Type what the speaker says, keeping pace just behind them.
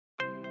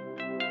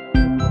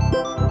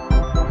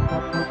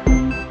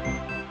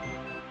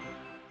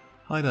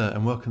Hi there,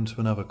 and welcome to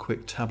another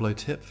quick Tableau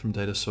tip from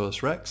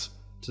Datasaurus-Rex.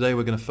 Today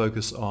we're going to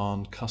focus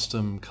on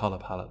custom color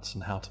palettes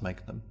and how to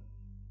make them.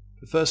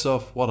 But first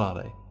off, what are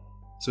they?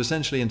 So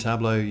essentially in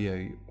Tableau,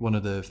 one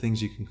of the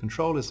things you can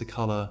control is the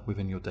color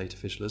within your data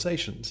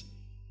visualizations.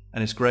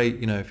 And it's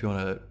great, if you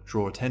want to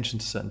draw attention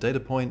to certain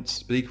data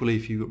points, but equally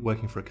if you're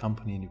working for a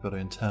company and you've got to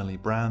internally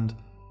brand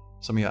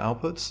some of your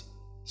outputs,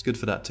 it's good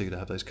for that too, to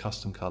have those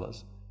custom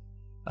colors.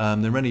 There are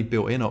many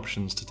built-in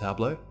options to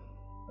Tableau,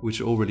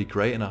 which are all really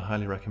great, and I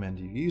highly recommend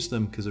you use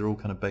them because they're all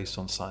kind of based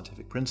on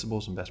scientific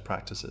principles and best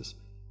practices.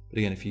 But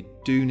again, if you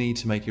do need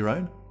to make your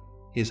own,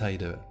 here's how you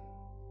do it.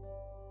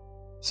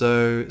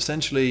 So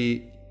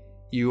essentially,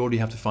 you already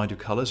have to find your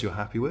colors you're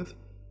happy with,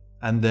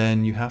 and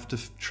then you have to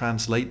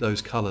translate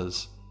those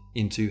colors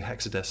into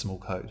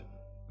hexadecimal code,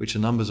 which are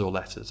numbers or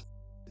letters.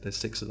 There's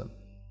 6 of them.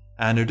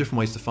 And there are different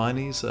ways to find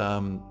these.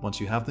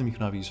 Once you have them, you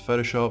can either use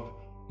Photoshop,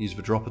 use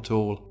the dropper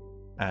tool,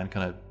 and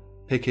kind of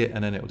pick it,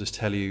 and then it will just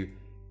tell you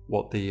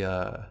what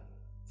the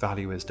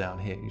value is down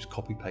here. You just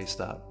copy paste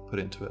that, put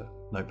it into a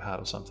notepad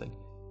or something.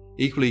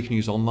 Equally, you can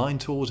use online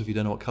tools if you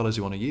don't know what colors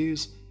you want to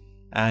use,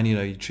 and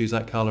you choose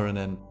that color and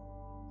then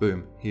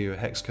boom, here are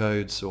hex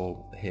codes,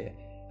 or here.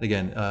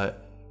 Again,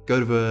 go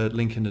to the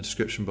link in the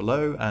description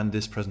below and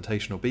this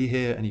presentation will be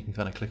here, and you can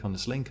kind of click on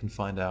this link and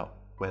find out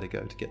where to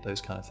go to get those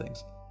kind of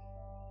things.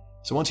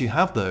 So once you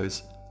have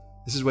those,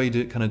 this is where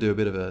you kind of do a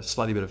bit of a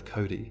slightly bit of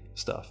codey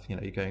stuff. You're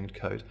going into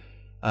code.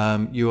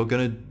 You are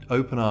going to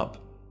open up.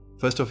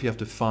 First off, you have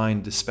to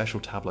find this special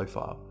Tableau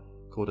file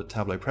called a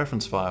Tableau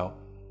preference file,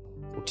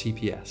 or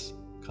TPS.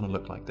 Kind of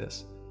look like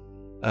this.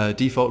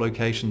 Default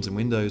locations in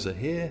Windows are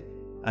here,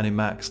 and in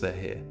Macs they're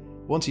here.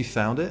 Once you've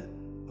found it,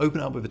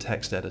 open it up with a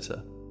text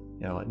editor,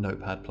 like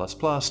Notepad++,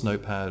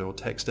 Notepad, or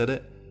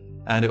TextEdit,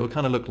 and it will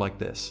kind of look like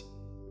this.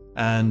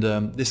 And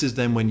this is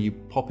then when you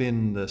pop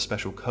in the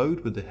special code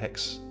with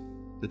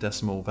the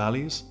decimal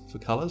values for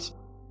colors.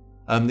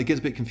 It gets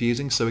a bit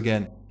confusing, so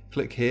again,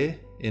 click here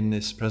in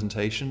this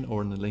presentation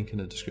or in the link in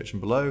the description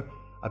below.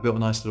 I built a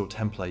nice little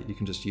template you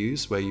can just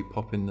use where you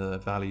pop in the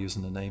values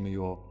and the name of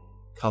your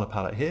color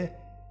palette here,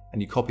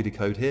 and you copy the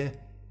code here,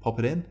 pop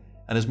it in,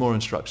 and there's more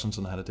instructions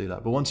on how to do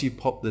that. But once you've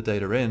popped the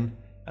data in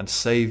and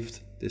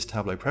saved this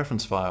Tableau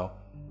preference file,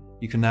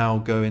 you can now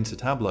go into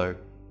Tableau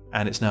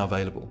and it's now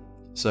available.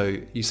 So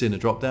you see in the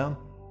drop down,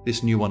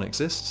 this new one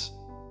exists.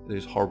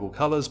 There's horrible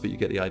colors, but you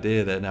get the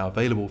idea. They're now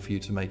available for you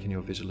to make in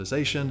your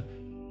visualization.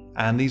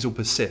 And these will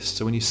persist.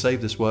 So when you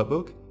save this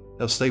workbook,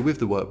 they'll stay with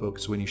the workbook.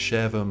 So when you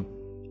share them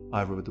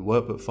either with the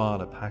workbook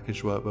file, a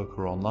packaged workbook,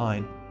 or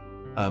online,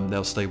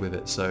 they'll stay with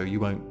it. So you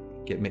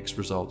won't get mixed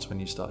results when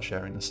you start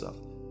sharing this stuff.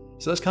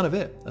 So that's kind of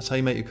it. That's how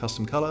you make your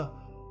custom color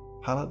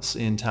palettes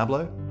in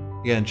Tableau.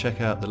 Again, check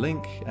out the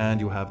link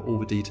and you'll have all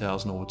the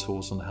details and all the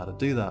tools on how to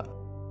do that.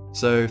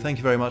 So thank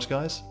you very much,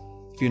 guys.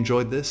 If you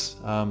enjoyed this,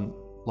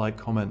 like,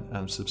 comment,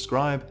 and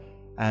subscribe.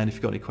 And if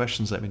you've got any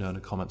questions, let me know in the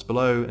comments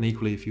below. And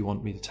equally, if you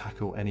want me to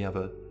tackle any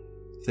other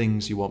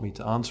things you want me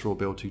to answer or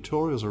build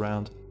tutorials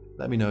around,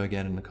 let me know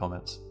again in the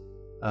comments.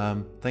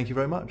 Thank you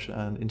very much,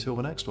 and until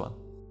the next one.